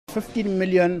15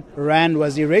 million rand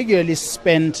was irregularly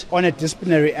spent on a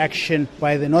disciplinary action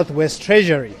by the Northwest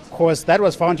Treasury. Of course, that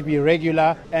was found to be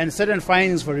irregular and certain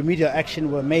findings for remedial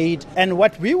action were made. And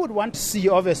what we would want to see,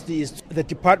 obviously, is the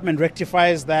department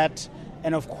rectifies that.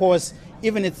 And of course,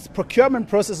 even its procurement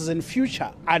processes in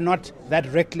future are not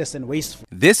that reckless and wasteful.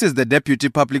 This is the Deputy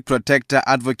Public Protector,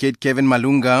 Advocate Kevin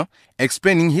Malunga,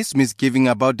 explaining his misgiving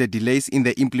about the delays in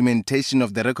the implementation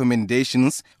of the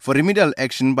recommendations for remedial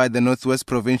action by the Northwest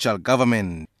Provincial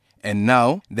Government. And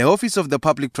now, the Office of the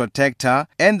Public Protector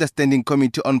and the Standing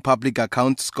Committee on Public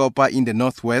Accounts, Scopa, in the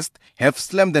Northwest have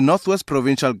slammed the Northwest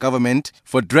Provincial Government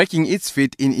for dragging its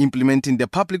feet in implementing the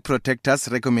Public Protector's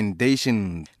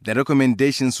recommendations. The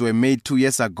recommendations were made 2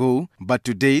 years ago, but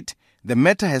to date, the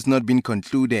matter has not been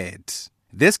concluded.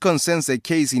 This concerns a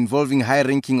case involving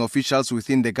high-ranking officials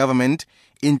within the government,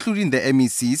 including the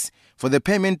MECs, for the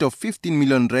payment of 15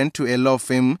 million rand to a law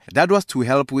firm that was to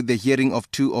help with the hearing of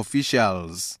 2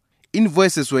 officials.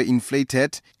 Invoices were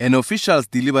inflated and officials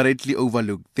deliberately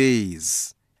overlooked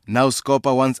these. Now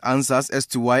Scopa wants answers as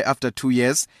to why after 2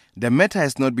 years the matter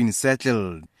has not been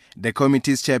settled. The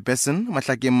committee's chairperson,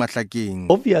 Mahlakeng.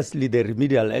 Obviously, the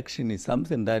remedial action is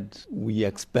something that we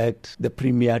expect the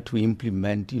Premier to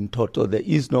implement in total. There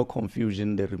is no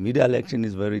confusion. The remedial action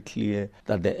is very clear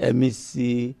that the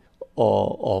MEC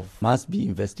must be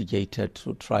investigated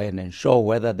to try and ensure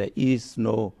whether there is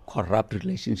no corrupt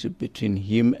relationship between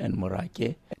him and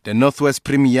Morake. The Northwest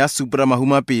Premier, Supra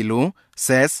Mahumapelo,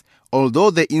 says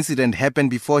although the incident happened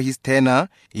before his tenure,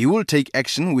 he will take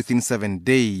action within 7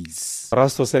 days. For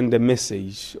us to send a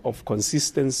message of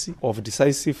consistency, of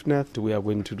decisiveness, we are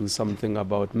going to do something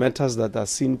about matters that are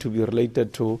seen to be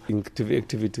related to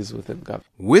activities within government.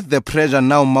 With the pressure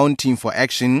now mounting for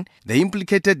action, the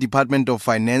implicated Department of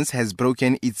Finance has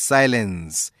broken its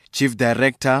silence. Chief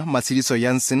Director Masiliso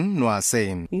Jansen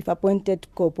Noase. We've appointed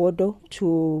Kobodo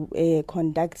to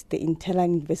conduct the internal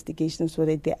investigation so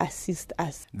that they assist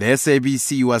us. The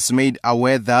SABC was made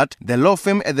aware that the law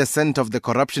firm at the center of the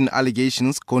corruption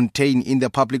allegations contained in the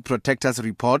Public Protector's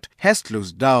report has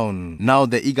closed down. Now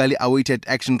the eagerly awaited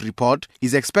action report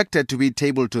is expected to be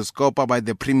tabled to Scopa by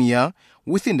the Premier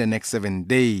within the next 7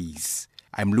 days.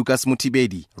 I'm Lucas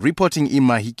Mutibedi, reporting in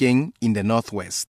Mahikeng in the Northwest.